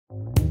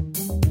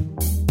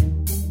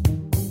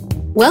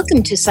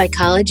Welcome to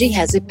Psychology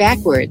Has It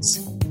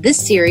Backwards.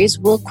 This series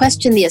will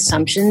question the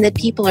assumption that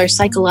people are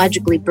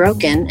psychologically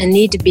broken and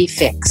need to be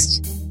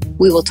fixed.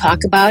 We will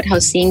talk about how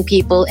seeing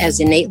people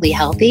as innately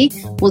healthy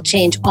will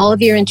change all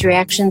of your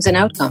interactions and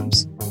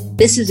outcomes.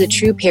 This is a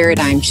true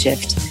paradigm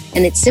shift,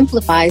 and it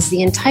simplifies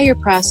the entire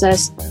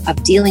process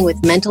of dealing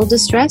with mental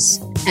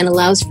distress and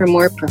allows for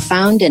more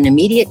profound and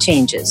immediate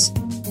changes.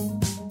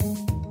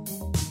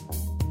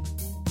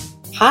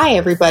 Hi,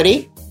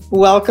 everybody.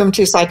 Welcome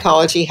to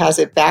Psychology Has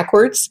It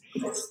Backwards.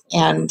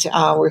 And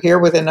we're here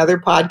with another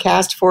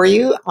podcast for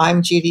you.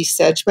 I'm Judy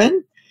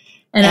Sedgman.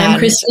 And I'm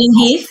Christine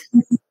Heath.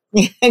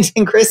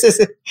 And Chris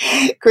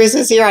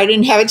is here. I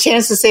didn't have a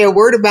chance to say a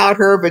word about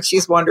her, but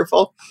she's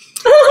wonderful.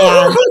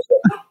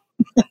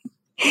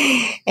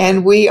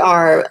 And we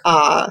are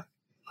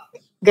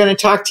going to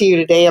talk to you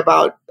today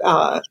about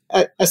a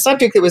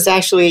subject that was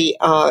actually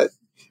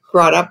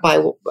brought up by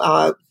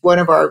one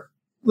of our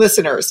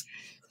listeners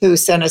who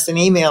sent us an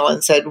email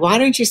and said, why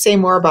don't you say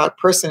more about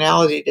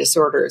personality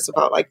disorders,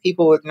 about like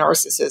people with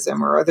narcissism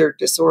or other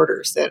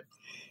disorders,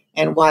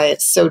 and why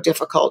it's so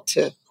difficult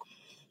to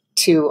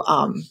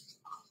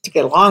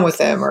get along with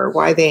them, or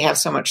why they have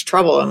so much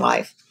trouble in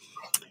life.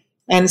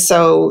 And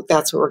so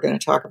that's what we're going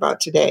to talk about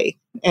today.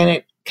 And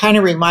it kind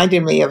of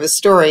reminded me of a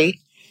story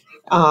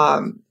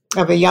of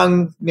a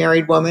young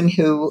married woman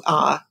who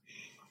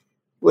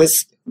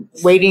was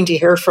waiting to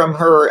hear from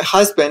her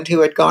husband,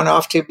 who had gone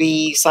off to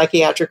be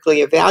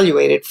psychiatrically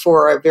evaluated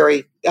for a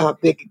very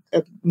big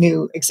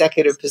new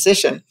executive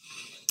position.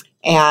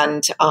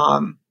 And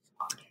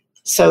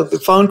so the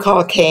phone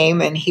call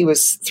came, and he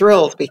was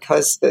thrilled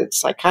because the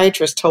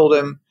psychiatrist told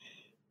him,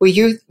 well,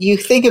 you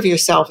think of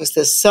yourself as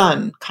the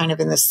sun, kind of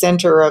in the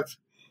center of,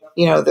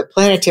 the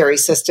planetary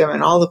system,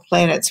 and all the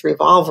planets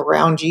revolve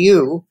around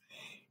you,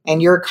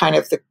 and you're kind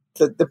of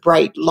the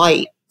bright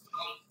light.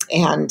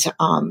 And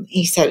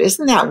he said,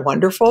 isn't that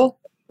wonderful?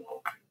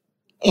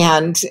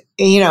 And,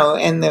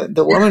 and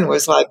the woman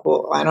was like,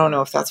 well, I don't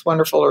know if that's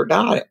wonderful or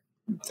not.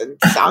 It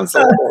sounds a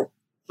little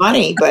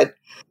funny, but,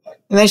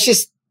 and then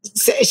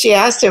she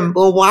asked him,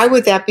 well, why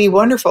would that be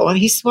wonderful? And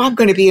he said, well, I'm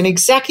going to be an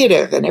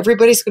executive, and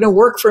everybody's going to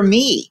work for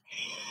me,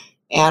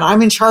 and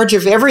I'm in charge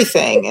of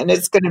everything, and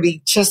it's going to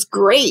be just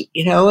great.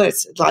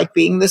 It's like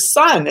being the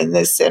sun in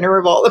the center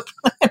of all the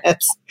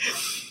planets.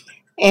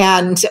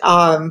 And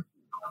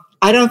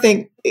I don't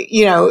think,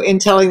 in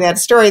telling that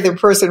story, the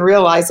person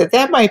realized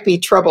that might be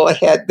trouble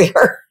ahead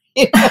there,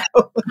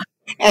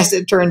 as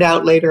it turned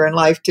out later in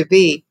life to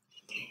be.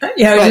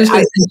 Yeah,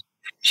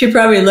 she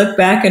probably looked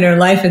back in her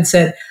life and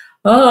said,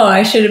 oh,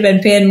 I should have been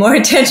paying more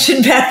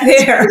attention back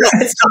there.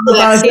 It's all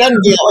about him.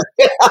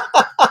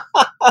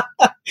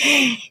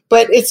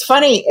 But it's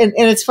funny, and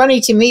it's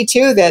funny to me,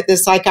 too, that the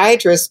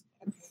psychiatrist,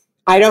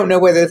 I don't know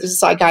whether the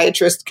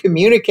psychiatrist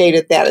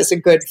communicated that as a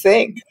good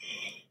thing.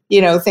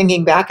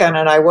 Thinking back on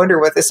it, I wonder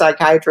what the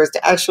psychiatrist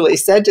actually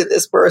said to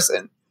this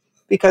person,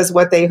 because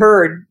what they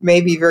heard may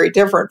be very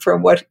different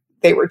from what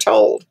they were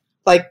told.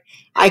 Like,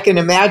 I can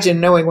imagine,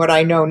 knowing what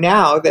I know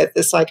now, that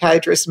the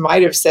psychiatrist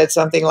might have said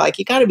something like,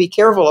 you got to be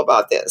careful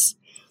about this,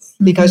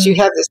 because you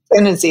have this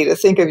tendency to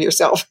think of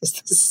yourself as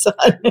the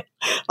sun,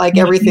 like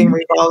everything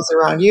revolves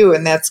around you,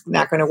 and that's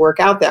not going to work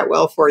out that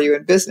well for you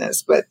in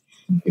business. But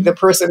the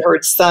person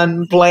heard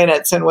sun,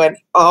 planets, and went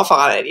off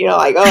on it.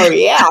 Like, oh,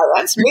 yeah,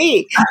 that's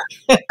me.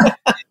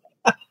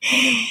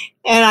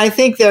 And I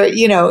think that,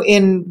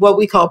 in what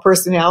we call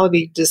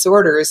personality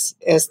disorders,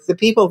 as the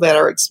people that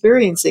are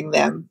experiencing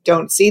them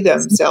don't see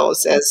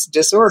themselves as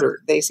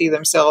disordered. They see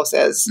themselves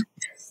as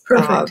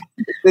that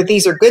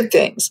these are good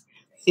things.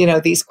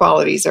 These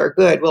qualities are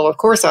good. Well, of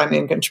course, I'm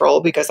in control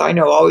because I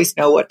always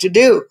know what to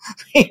do,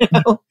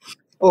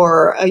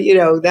 or,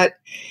 that.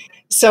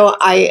 So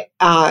I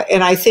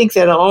think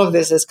that all of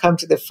this has come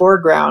to the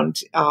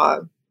foreground,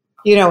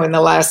 in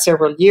the last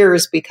several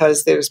years,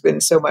 because there's been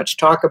so much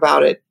talk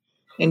about it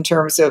in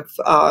terms of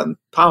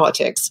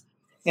politics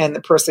and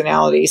the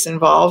personalities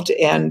involved,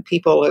 and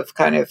people have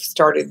kind of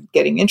started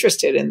getting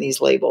interested in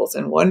these labels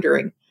and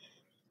wondering,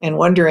 and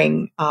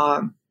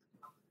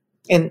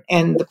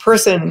the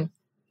person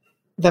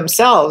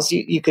themselves,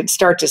 you could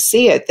start to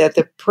see it, that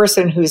the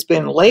person who's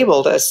been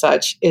labeled as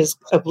such is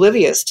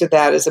oblivious to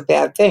that as a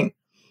bad thing.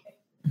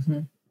 Mm-hmm.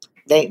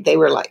 They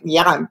were like,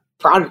 yeah, I'm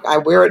proud. I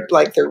wear it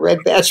like the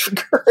red badge for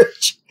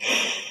courage.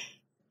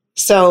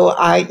 So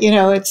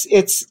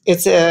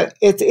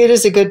it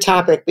is a good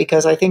topic,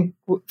 because I think,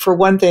 for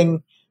one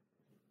thing,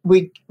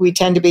 we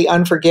tend to be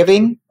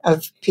unforgiving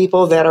of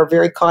people that are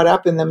very caught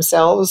up in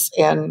themselves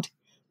and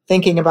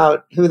thinking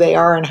about who they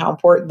are and how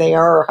important they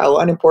are, or how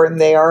unimportant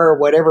they are, or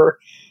whatever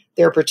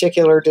their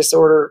particular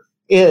disorder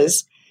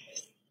is.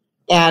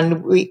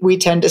 And we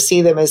tend to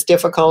see them as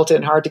difficult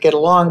and hard to get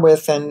along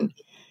with, and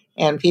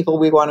people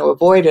we want to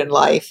avoid in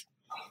life.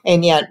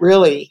 And yet,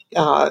 really,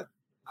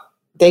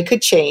 they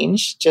could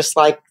change, just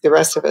like the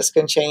rest of us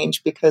can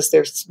change, because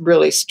they're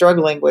really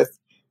struggling with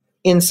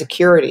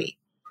insecurity.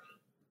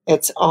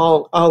 It's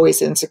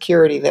always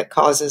insecurity that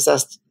causes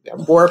us,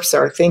 warps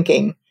our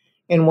thinking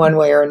in one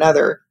way or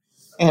another.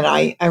 And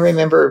I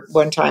remember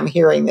one time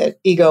hearing that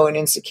ego and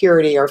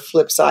insecurity are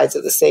flip sides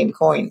of the same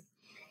coin.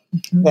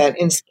 Mm-hmm. That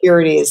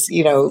insecurity is,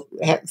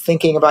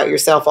 thinking about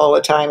yourself all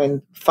the time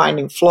and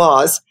finding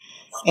flaws.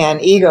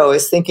 And ego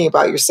is thinking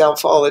about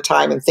yourself all the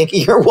time and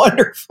thinking you're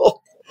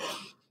wonderful.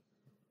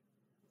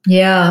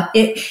 Yeah.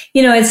 It's,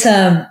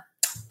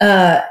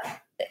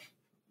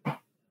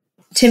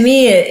 to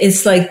me,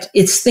 it's like,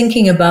 it's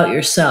thinking about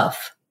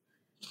yourself.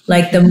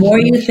 Like the more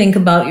you think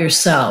about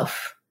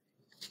yourself,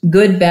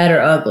 good, bad,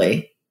 or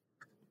ugly,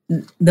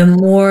 the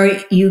more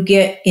you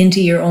get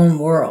into your own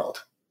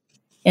world.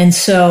 And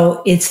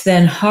so it's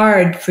then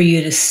hard for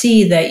you to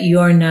see that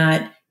you're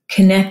not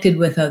connected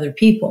with other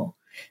people.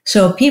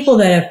 So people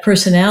that have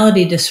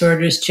personality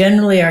disorders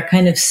generally are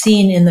kind of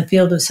seen in the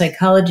field of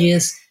psychology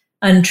as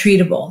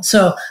untreatable.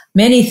 So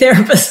many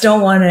therapists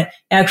don't want to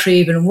actually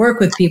even work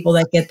with people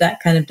that get that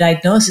kind of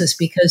diagnosis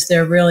because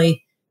they're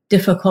really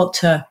difficult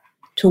to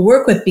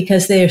work with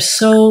because they are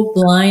so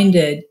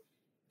blinded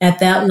at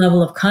that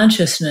level of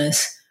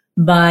consciousness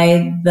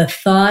by the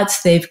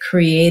thoughts they've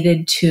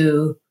created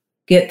to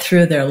get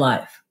through their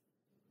life.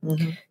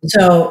 Mm-hmm.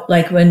 So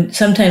like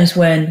sometimes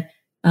when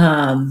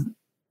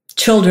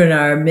children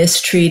are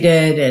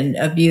mistreated and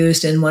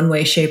abused in one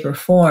way, shape, or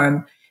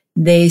form,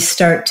 they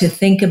start to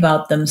think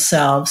about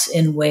themselves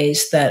in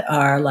ways that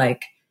are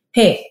like,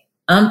 hey,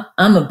 I'm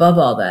above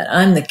all that.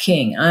 I'm the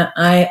king.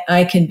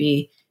 I can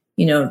be,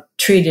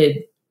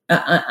 treated.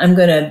 I'm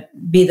going to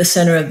be the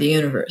center of the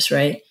universe,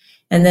 right?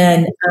 And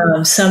then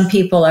some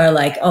people are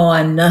like, oh,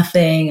 I'm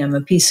nothing. I'm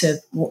a piece of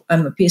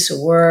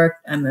work.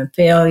 I'm a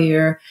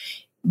failure.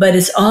 But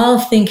it's all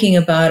thinking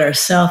about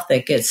ourselves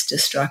that gets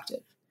destructive,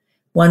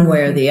 one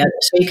way or the other.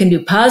 So you can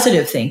do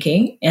positive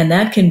thinking, and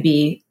that can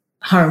be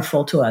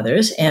harmful to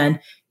others, and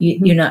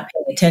you're not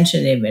paying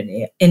attention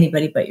to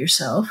anybody but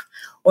yourself.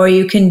 Or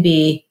you can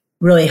be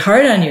really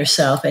hard on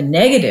yourself and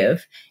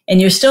negative,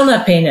 and you're still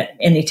not paying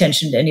any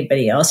attention to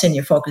anybody else, and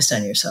you're focused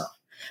on yourself.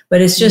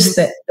 But it's just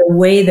that the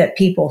way that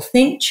people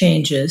think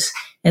changes,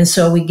 and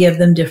so we give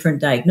them different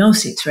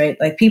diagnoses, right?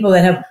 Like people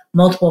that have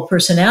multiple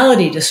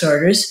personality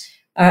disorders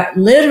are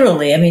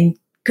literally, I mean,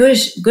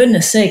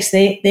 goodness sakes,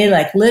 they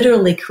like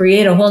literally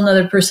create a whole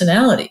nother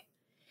personality.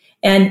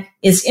 And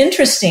it's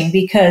interesting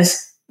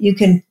because you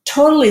can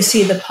totally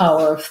see the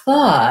power of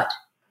thought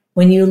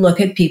when you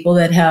look at people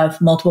that have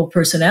multiple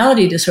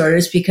personality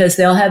disorders because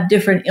they'll have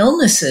different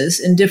illnesses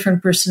and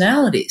different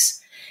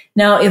personalities.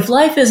 Now, if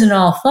life isn't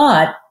all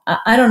thought,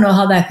 I don't know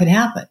how that could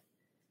happen,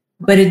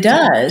 but it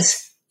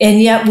does.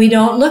 And yet we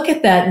don't look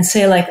at that and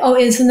say like, oh,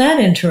 isn't that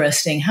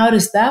interesting? How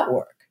does that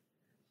work?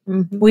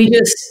 Mm-hmm. We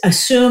just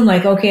assume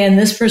like, okay, in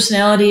this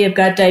personality, I've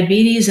got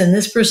diabetes, and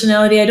this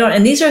personality, I don't.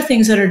 And these are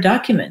things that are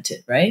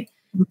documented, right?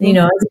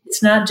 Mm-hmm.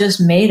 It's not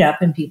just made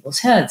up in people's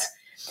heads.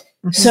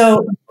 Mm-hmm.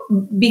 So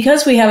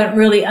because we haven't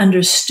really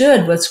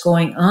understood what's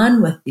going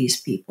on with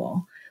these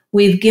people,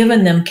 we've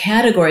given them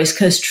categories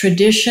because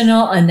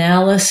traditional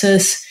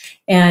analysis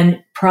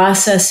and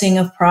processing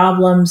of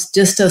problems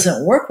just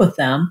doesn't work with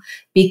them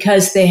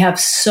because they have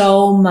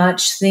so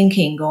much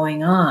thinking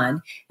going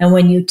on. And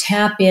when you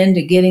tap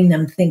into getting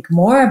them think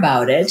more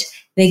about it,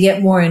 they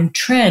get more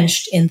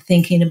entrenched in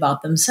thinking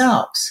about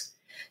themselves.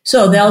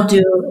 So they'll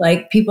do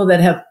like people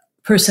that have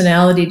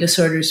personality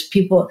disorders,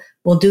 people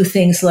will do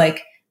things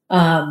like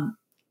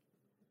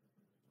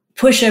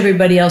push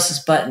everybody else's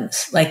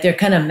buttons. Like they're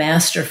kind of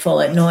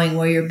masterful at knowing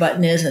where your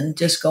button is and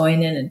just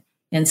going in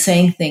and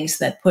saying things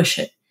that push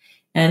it.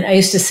 And I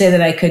used to say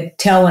that I could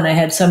tell when I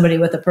had somebody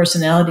with a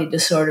personality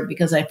disorder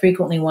because I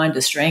frequently wanted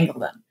to strangle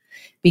them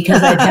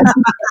because I'd have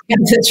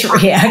this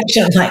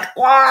reaction like,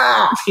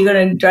 wow, you're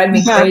going to drive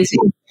me crazy,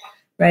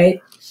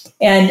 right?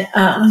 And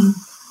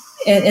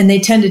they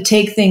tend to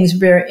take things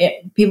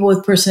people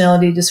with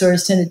personality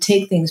disorders tend to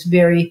take things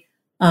very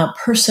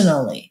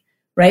personally,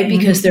 right?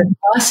 Because they're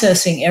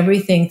processing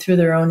everything through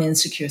their own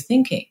insecure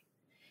thinking.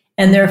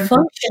 And they're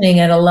functioning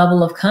at a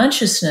level of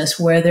consciousness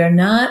where they're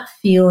not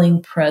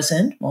feeling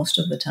present most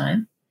of the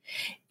time.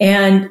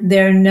 And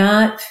they're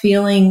not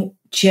feeling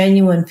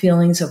genuine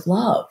feelings of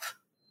love.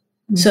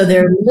 Mm-hmm. So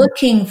they're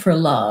looking for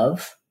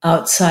love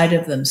outside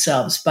of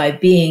themselves by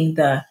being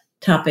the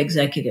top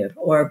executive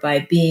or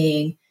by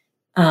being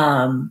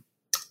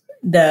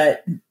the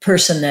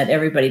person that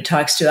everybody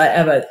talks to. I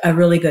have a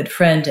really good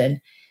friend,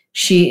 and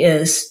she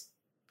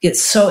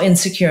gets so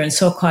insecure and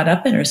so caught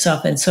up in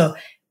herself. And so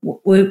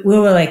we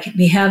will like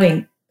be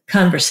having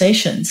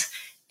conversations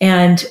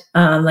and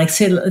let's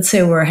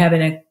say we're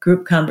having a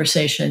group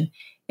conversation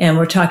and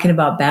we're talking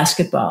about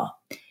basketball,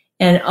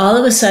 and all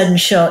of a sudden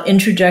she'll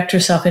interject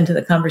herself into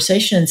the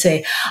conversation and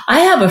say, I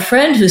have a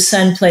friend whose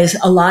son plays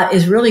a lot,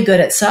 is really good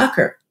at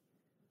soccer.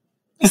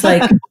 It's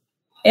like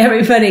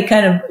everybody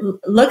kind of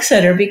looks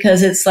at her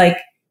because it's like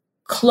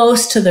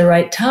close to the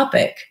right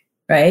topic,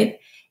 right?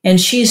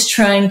 And she's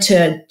trying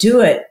to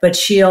do it, but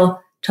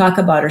she'll talk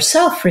about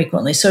herself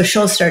frequently. So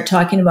she'll start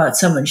talking about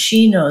someone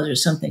she knows or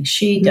something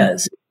she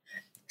does.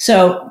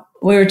 So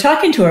I was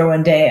talking to her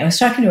one day,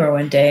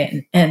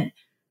 and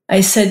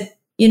I said,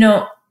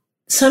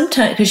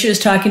 sometimes, because she was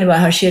talking about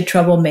how she had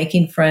trouble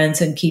making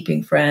friends and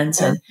keeping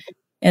friends.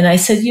 And I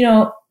said, I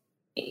know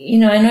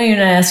you're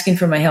not asking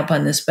for my help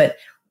on this, but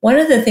one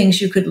of the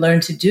things you could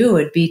learn to do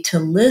would be to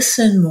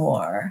listen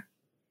more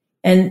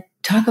and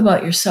talk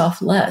about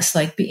yourself less,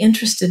 like be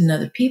interested in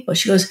other people.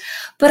 She goes,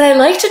 but I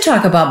like to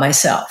talk about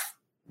myself.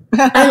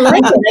 I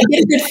like it. I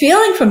get a good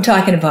feeling from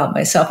talking about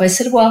myself. I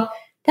said, well,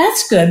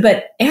 that's good,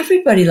 but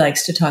everybody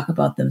likes to talk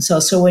about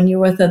themselves. So when you're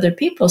with other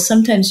people,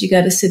 sometimes you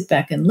got to sit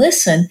back and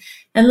listen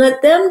and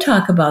let them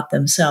talk about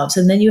themselves.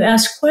 And then you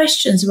ask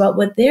questions about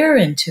what they're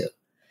into.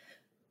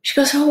 She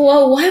goes, oh,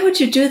 well, why would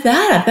you do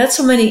that? I've got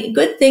so many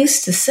good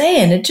things to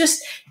say. And it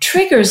just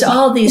triggers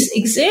all these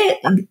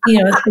examples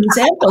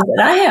that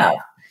I have.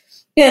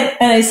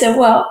 And I said,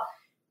 well,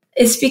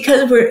 it's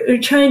because we're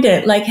trying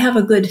to like have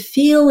a good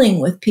feeling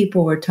with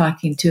people we're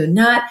talking to,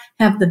 not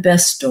have the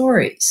best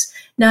stories,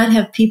 not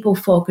have people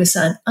focus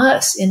on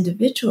us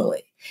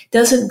individually.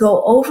 Doesn't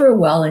go over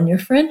well in your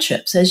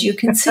friendships, as you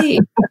can see.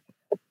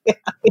 Yeah.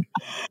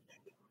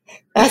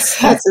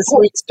 That's a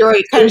sweet story.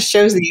 It kind of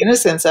shows the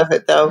innocence of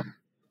it, though.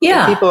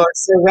 Yeah. People are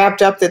so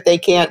wrapped up that they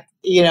can't,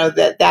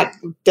 that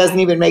doesn't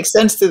even make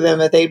sense to them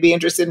that they'd be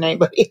interested in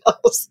anybody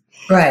else.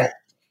 Right.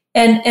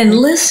 And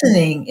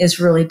listening is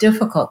really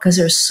difficult because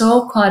they're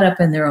so caught up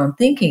in their own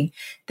thinking.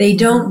 They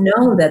don't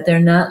know that they're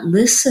not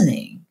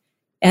listening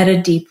at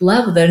a deep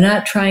level. They're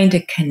not trying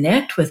to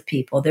connect with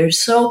people. They're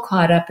so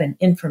caught up in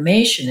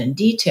information and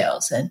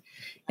details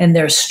and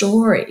their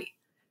story,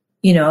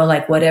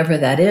 like whatever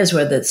that is,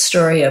 whether it's the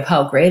story of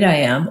how great I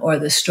am or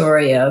the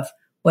story of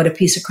what a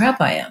piece of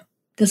crap I am.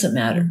 Doesn't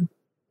matter.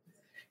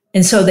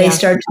 And so they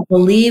start to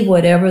believe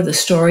whatever the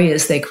story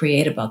is they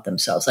create about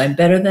themselves. I'm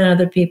better than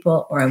other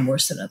people or I'm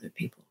worse than other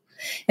people.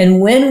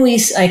 And when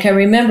I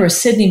remember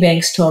Sydney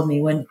Banks told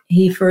me when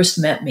he first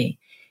met me,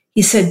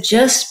 he said,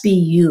 just be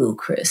you,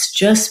 Chris,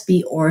 just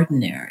be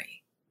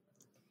ordinary.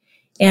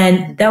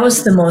 And that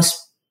was the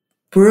most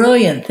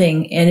brilliant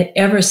thing it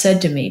ever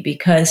said to me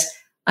because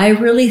I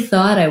really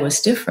thought I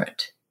was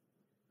different.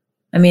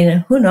 I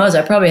mean, who knows?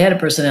 I probably had a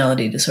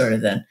personality disorder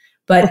then.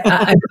 But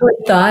I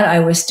really thought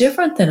I was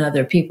different than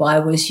other people. I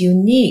was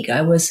unique.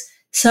 I was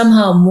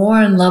somehow more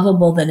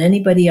unlovable than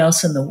anybody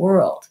else in the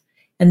world.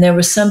 And there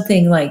was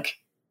something like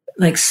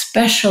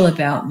special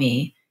about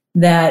me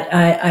that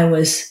I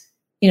was,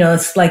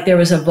 it's like there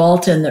was a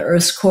vault in the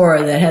Earth's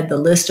core that had the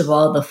list of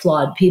all the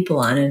flawed people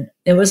on it. And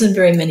there wasn't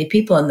very many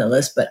people on the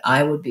list, but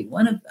I would be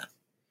one of them.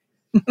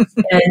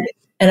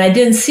 and I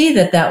didn't see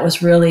that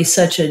was really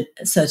such an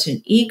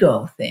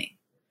ego thing.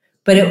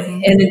 But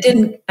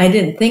I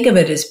didn't think of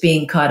it as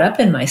being caught up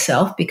in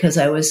myself because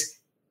I was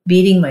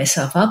beating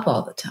myself up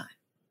all the time.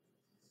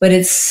 But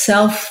it's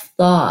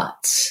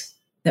self-thoughts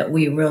that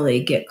we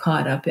really get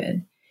caught up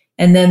in.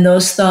 And then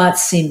those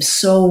thoughts seem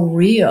so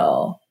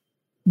real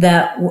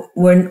that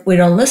we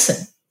don't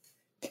listen.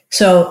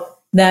 So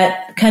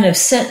that kind of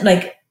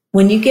like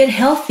when you get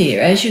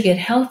healthier, as you get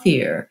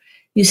healthier,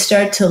 you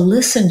start to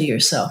listen to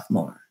yourself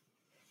more.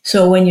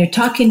 So when you're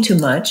talking too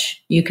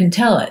much, you can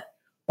tell it.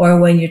 Or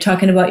when you're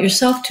talking about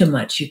yourself too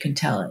much, you can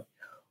tell it.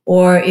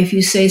 Or if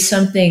you say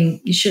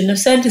something you shouldn't have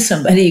said to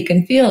somebody, you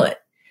can feel it,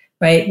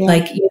 right? Yeah.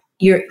 Like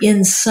you're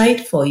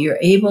insightful. You're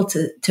able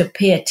to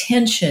pay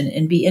attention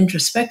and be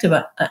introspective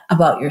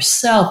about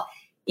yourself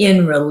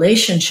in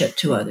relationship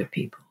to other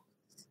people.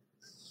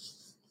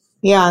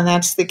 Yeah, and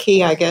that's the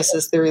key, I guess,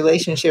 is the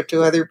relationship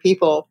to other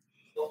people.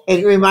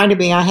 It reminded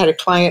me, I had a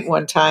client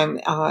one time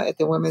at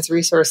the Women's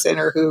Resource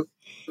Center who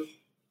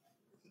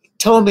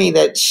told me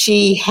that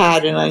she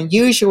had an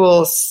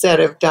unusual set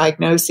of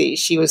diagnoses.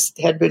 She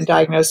had been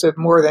diagnosed with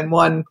more than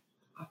one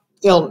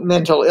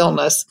mental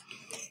illness,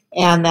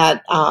 and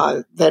that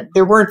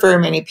there weren't very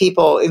many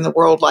people in the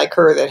world like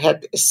her that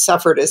had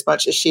suffered as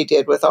much as she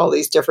did with all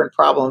these different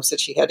problems that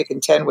she had to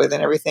contend with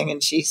and everything.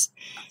 And she's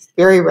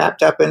very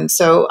wrapped up. And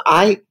so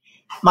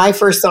my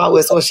first thought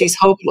was, well, she's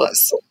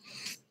hopeless.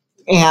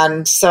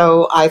 And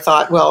so I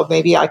thought, well,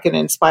 maybe I can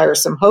inspire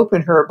some hope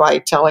in her by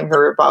telling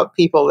her about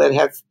people that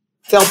have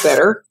felt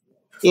better,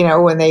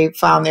 when they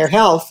found their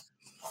health.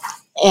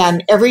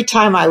 And every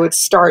time I would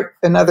start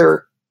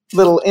another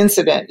little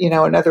incident,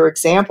 another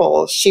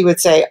example, she would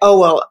say, oh,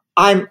 well,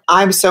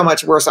 I'm so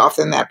much worse off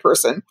than that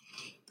person.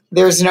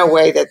 There's no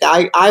way that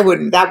that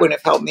wouldn't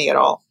have helped me at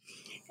all.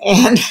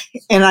 And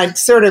it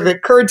sort of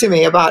occurred to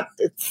me about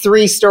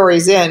 3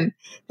 stories in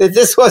that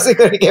this wasn't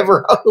going to give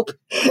her hope,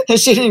 and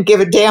she didn't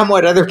give a damn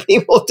what other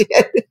people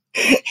did.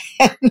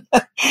 And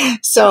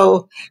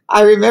so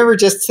I remember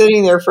just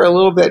sitting there for a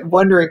little bit,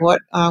 wondering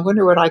I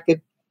wonder what I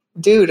could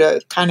do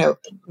to kind of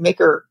make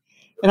her.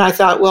 And I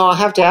thought, well, I'll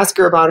have to ask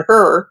her about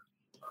her.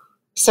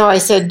 So I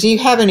said, do you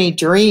have any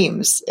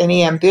dreams,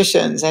 any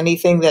ambitions,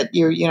 anything that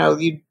you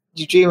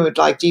dream of?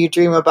 Like, do you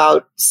dream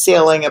about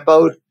sailing a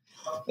boat,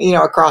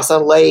 across a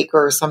lake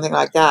or something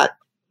like that?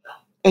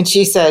 And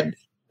she said,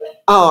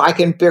 oh, I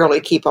can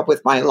barely keep up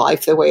with my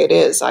life the way it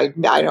is. I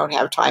don't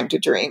have time to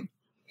dream.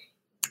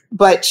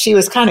 But she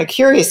was kind of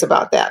curious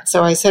about that.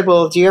 So I said,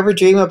 well, do you ever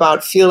dream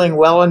about feeling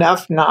well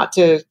enough not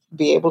to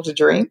be able to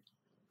dream?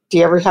 do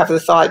you ever have the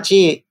thought,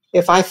 gee,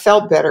 if I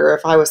felt better,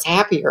 if I was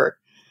happier,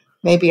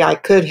 maybe I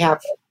could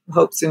have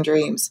hopes and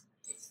dreams?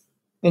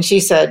 And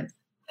she said,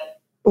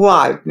 well,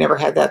 I've never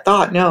had that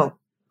thought, no.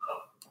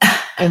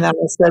 And then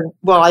I said,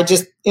 well, I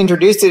just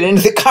introduced it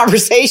into the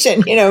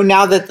conversation.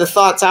 Now that the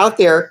thought's out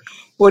there,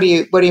 what do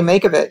you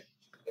make of it?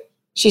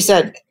 She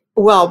said,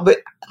 well, but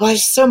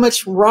there's so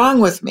much wrong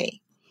with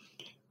me.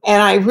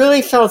 And I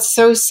really felt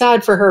so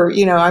sad for her.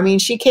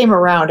 She came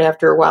around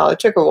after a while. It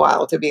took a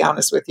while, to be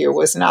honest with you. It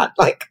was not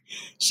like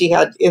she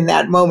had, in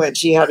that moment,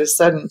 she had a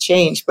sudden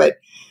change, but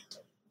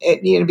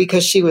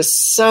because she was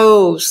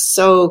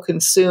so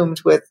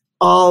consumed with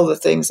all the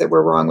things that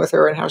were wrong with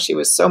her and how she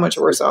was so much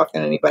worse off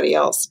than anybody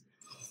else.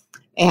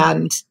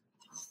 And,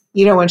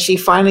 when she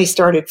finally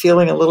started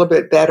feeling a little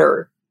bit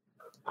better,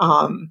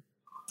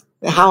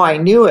 how I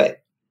knew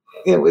it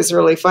was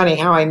really funny.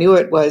 How I knew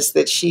it was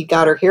that she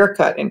got her hair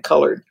cut and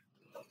colored.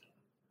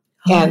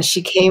 Oh. And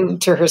she came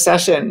to her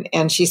session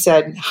and she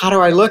said, how do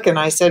I look? And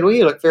I said, well,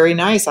 you look very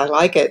nice. I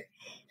like it.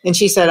 And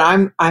she said,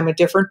 I'm a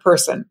different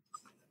person.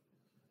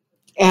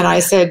 And I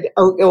said,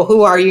 oh, well,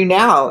 who are you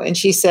now? And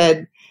she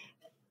said,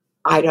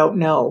 I don't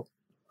know,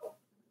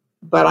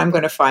 but I'm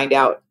going to find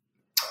out.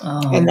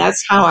 Oh. And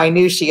that's how I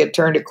knew she had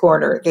turned a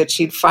corner, that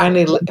she'd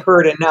finally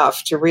heard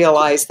enough to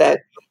realize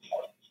that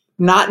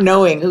not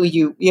knowing who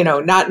you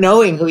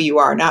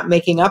are, not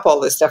making up all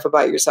this stuff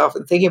about yourself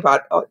and thinking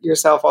about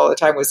yourself all the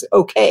time was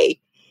okay.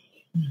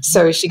 Mm-hmm.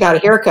 So she got a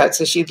haircut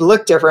so she'd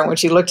look different. When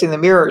she looked in the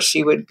mirror,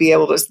 she would be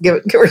able to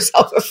give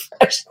herself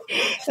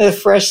a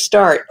fresh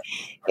start.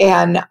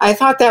 And I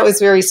thought that was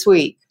very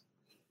sweet.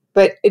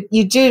 But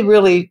you did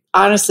really,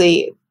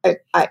 honestly,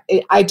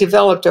 I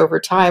developed over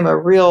time a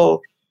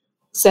real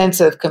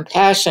sense of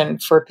compassion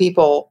for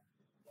people,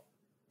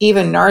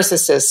 even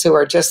narcissists who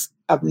are just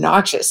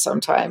obnoxious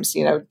sometimes,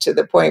 to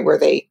the point where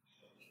they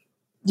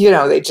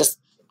just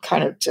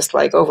kind of just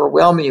like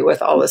overwhelm you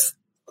with all this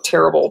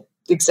terrible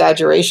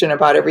exaggeration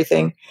about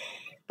everything.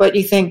 But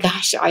you think,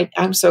 gosh,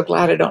 I'm so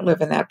glad I don't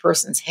live in that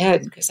person's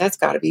head, because that's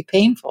got to be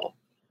painful.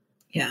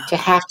 Yeah. To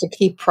have to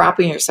keep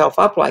propping yourself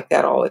up like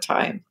that all the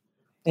time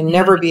and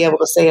never be able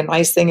to say a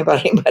nice thing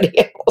about anybody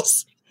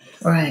else.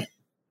 Right.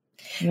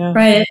 Yeah.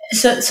 Right.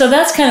 So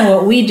that's kind of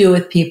what we do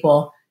with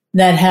people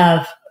that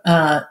have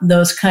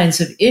those kinds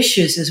of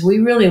issues, is we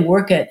really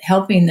work at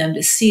helping them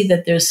to see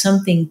that there's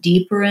something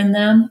deeper in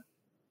them,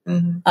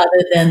 mm-hmm.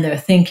 other than their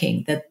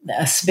thinking, that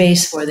a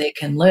space where they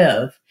can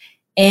live,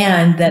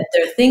 and that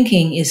their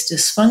thinking is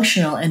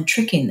dysfunctional and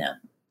tricking them,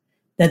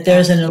 that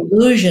there's an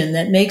illusion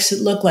that makes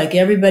it look like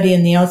everybody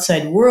in the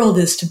outside world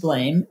is to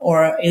blame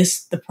or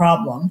is the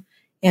problem,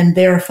 and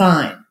they're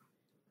fine.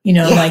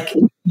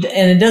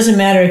 And it doesn't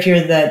matter if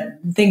you're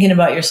thinking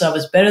about yourself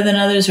as better than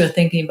others or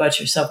thinking about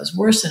yourself as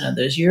worse than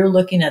others. You're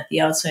looking at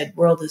the outside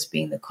world as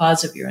being the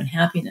cause of your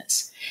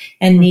unhappiness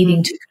and mm-hmm.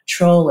 needing to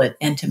control it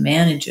and to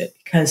manage it,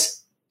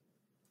 because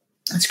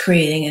it's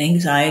creating an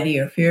anxiety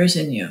or fears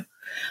in you.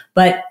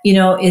 But,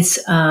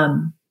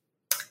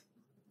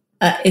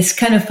 it's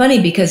kind of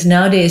funny because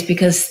nowadays,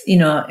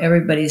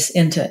 everybody's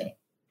into,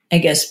 I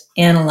guess,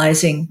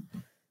 analyzing,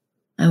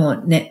 I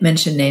won't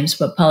mention names,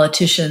 but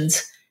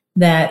politicians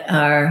that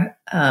are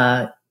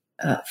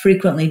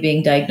frequently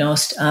being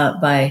diagnosed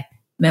by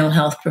mental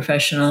health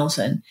professionals,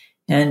 and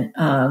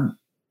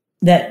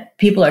that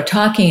people are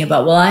talking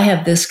about, well, I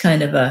have this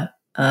kind of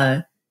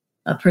a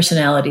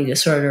personality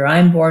disorder,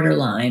 I'm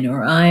borderline,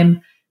 or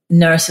I'm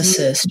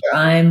narcissist, or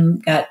I'm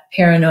got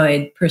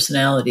paranoid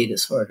personality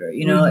disorder.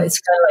 Mm-hmm. It's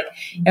kind of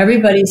like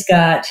everybody's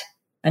got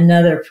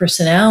another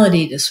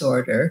personality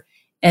disorder.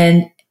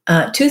 And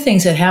two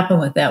things that happen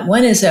with that.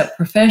 One is that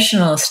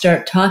professionals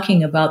start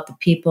talking about the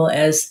people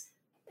as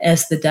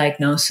the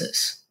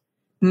diagnosis.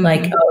 Mm-hmm.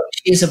 Like, oh,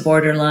 she's a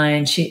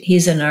borderline,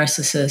 he's a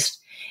narcissist.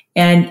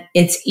 And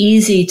it's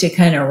easy to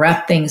kind of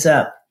wrap things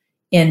up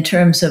in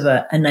terms of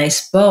a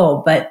nice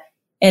bow.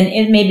 And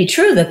it may be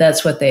true that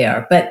that's what they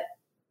are. But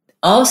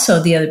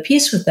also the other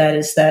piece with that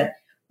is that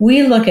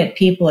we look at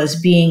people as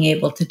being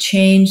able to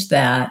change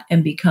that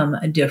and become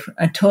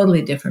a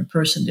totally different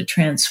person, to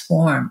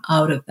transform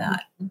out of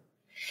that.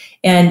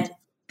 And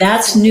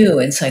that's new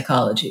in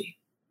psychology,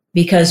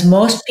 because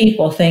most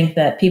people think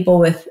that people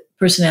with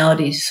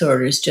personality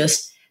disorders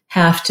just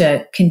have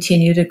to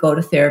continue to go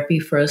to therapy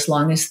for as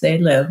long as they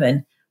live,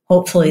 and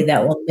hopefully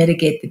that will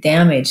mitigate the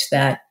damage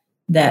that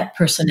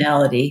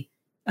personality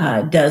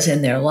does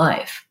in their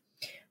life.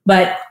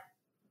 But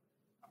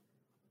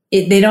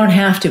they don't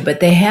have to,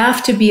 but they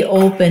have to be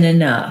open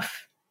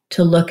enough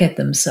to look at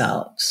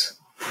themselves.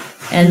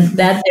 And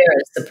that there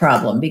is the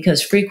problem,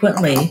 because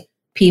frequently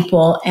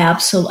people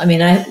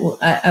absolutely,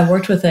 I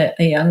worked with a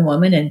young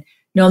woman, and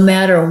no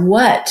matter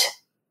what,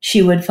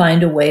 she would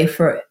find a way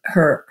for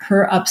her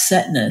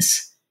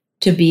upsetness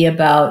to be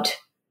about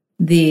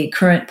the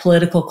current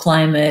political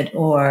climate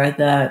or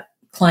the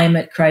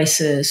climate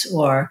crisis,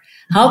 or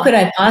how could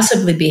I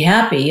possibly be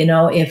happy,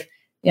 if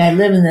I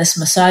live in this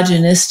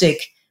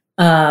misogynistic,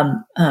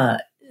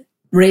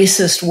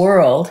 racist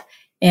world,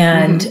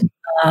 and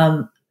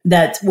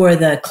that's where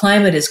the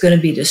climate is going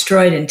to be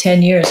destroyed in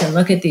 10 years. And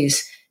look at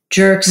these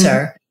jerks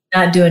are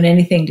not doing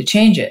anything to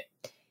change it.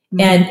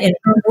 And in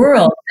her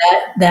world,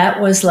 that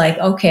was like,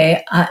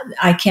 okay,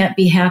 I can't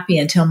be happy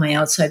until my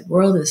outside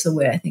world is the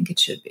way I think it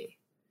should be.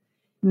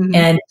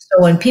 And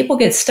so when people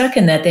get stuck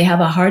in that, they have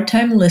a hard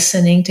time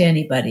listening to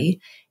anybody,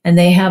 and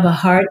they have a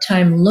hard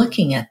time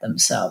looking at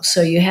themselves.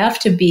 So you have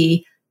to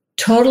be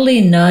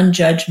totally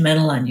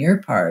non-judgmental on your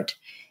part,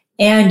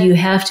 and you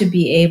have to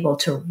be able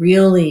to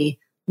really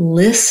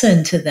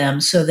listen to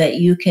them so that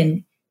you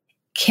can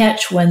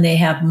catch when they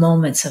have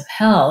moments of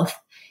health,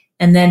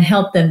 and then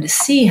help them to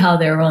see how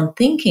their own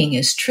thinking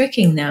is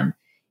tricking them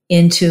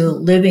into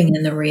living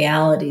in the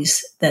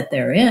realities that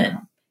they're in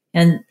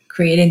and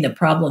creating the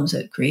problems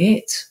it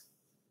creates.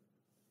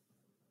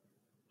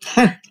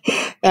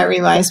 That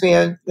reminds me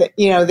of,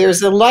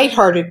 there's a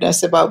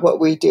lightheartedness about what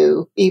we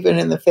do, even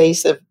in the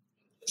face of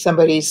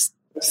somebody's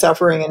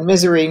suffering and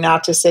misery.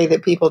 Not to say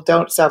that people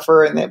don't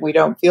suffer and that we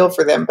don't feel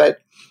for them,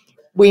 but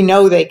we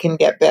know they can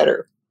get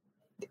better,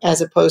 as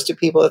opposed to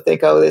people that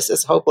think, oh, this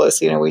is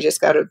hopeless. We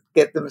just got to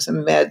get them some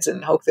meds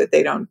and hope that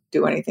they don't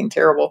do anything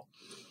terrible.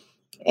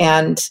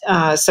 And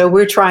so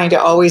we're trying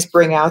to always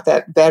bring out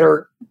that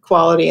better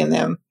quality in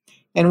them.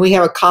 And we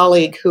have a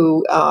colleague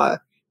who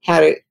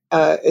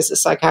is a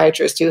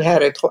psychiatrist who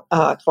had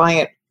a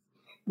client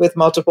with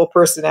multiple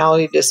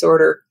personality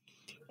disorder.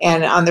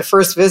 And on the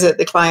first visit,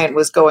 the client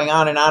was going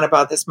on and on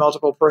about this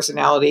multiple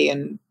personality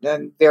and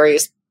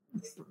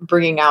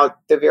bringing out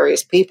the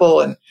various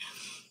people.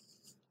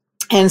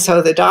 And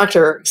so the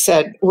doctor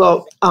said,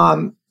 well,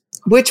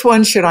 which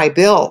one should I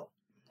bill?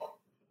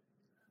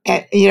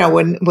 And,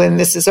 when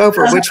this is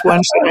over, which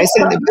one should I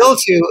send the bill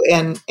to?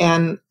 And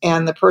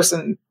the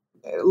person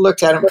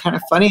looked at him kind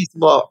of funny.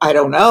 Well, I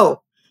don't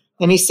know.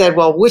 And he said,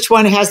 well, which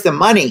one has the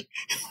money?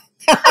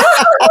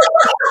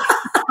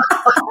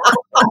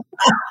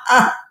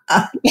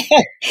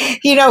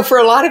 For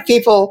a lot of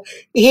people,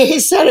 he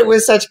said it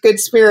was such good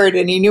spirit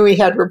and he knew he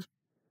had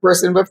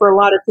person, but for a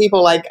lot of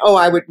people, like, oh,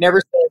 I would never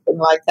say anything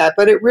like that.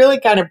 But it really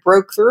kind of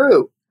broke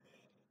through,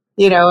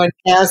 and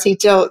as he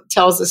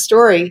tells the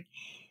story,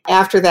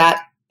 after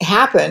that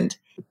happened,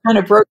 it kind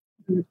of broke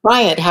through the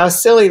client how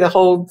silly the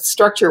whole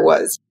structure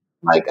was.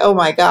 Like, oh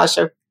my gosh,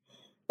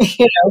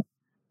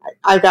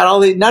 I've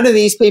got none of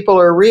these people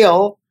are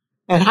real.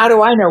 And how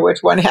do I know which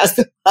one has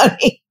the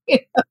money?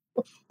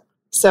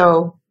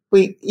 So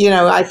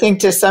I think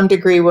to some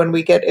degree when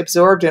we get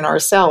absorbed in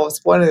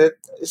ourselves, one of the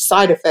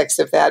side effects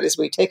of that is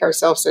we take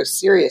ourselves so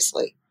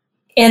seriously.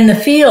 And the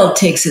field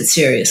takes it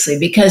seriously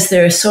because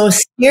they're so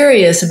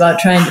serious about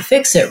trying to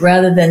fix it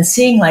rather than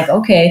seeing like,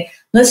 okay,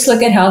 let's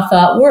look at how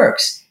thought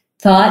works.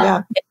 Thought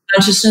and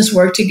consciousness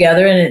work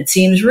together and it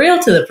seems real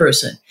to the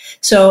person.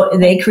 So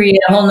they create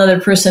a whole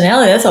nother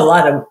personality. That's a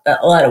lot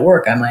of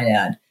work, I might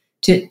add,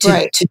 to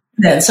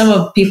that. Some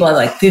of people have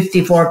like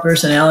 54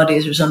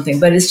 personalities or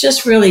something, but it's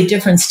just really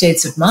different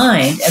states of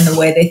mind and the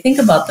way they think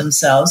about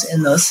themselves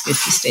in those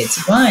 50 states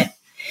of mind.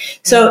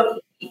 So,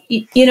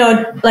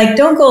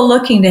 don't go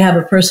looking to have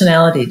a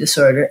personality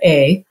disorder,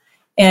 A,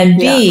 and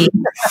B,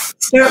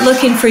 start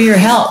looking for your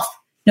health.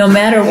 No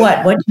matter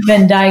what you've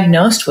been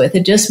diagnosed with,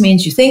 it just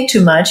means you think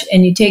too much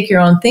and you take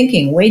your own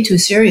thinking way too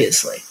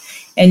seriously.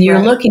 And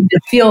you're looking to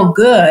feel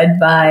good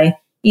by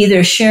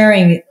either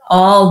sharing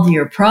all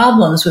your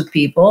problems with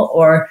people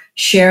or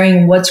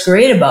sharing what's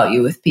great about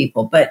you with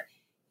people. But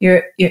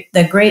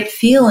the great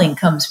feeling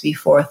comes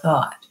before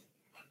thought.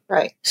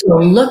 Right. So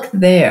look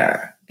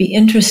there. Be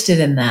interested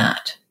in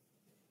that.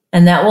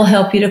 And that will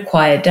help you to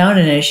quiet down.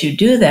 And as you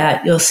do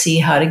that, you'll see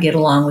how to get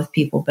along with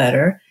people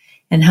better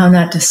and how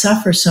not to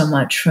suffer so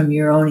much from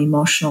your own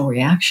emotional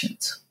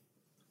reactions.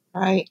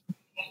 Right.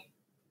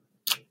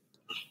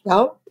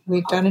 Well,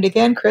 we've done it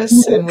again,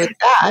 Chris. And with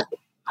that,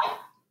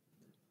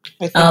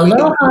 I think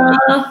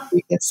Aloha.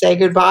 We can say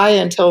goodbye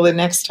until the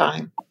next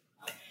time.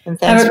 And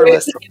thanks for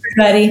listening.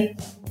 Everybody.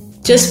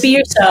 Just be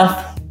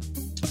yourself.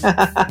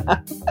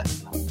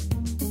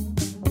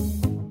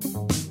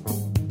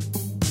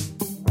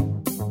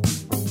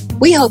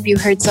 We hope you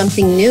heard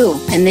something new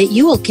and that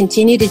you will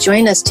continue to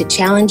join us to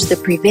challenge the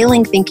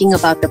prevailing thinking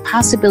about the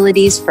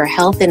possibilities for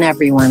health in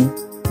everyone.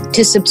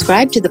 To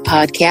subscribe to the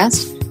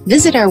podcast,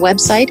 visit our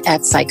website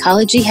at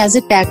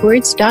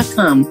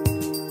psychologyhasitbackwards.com.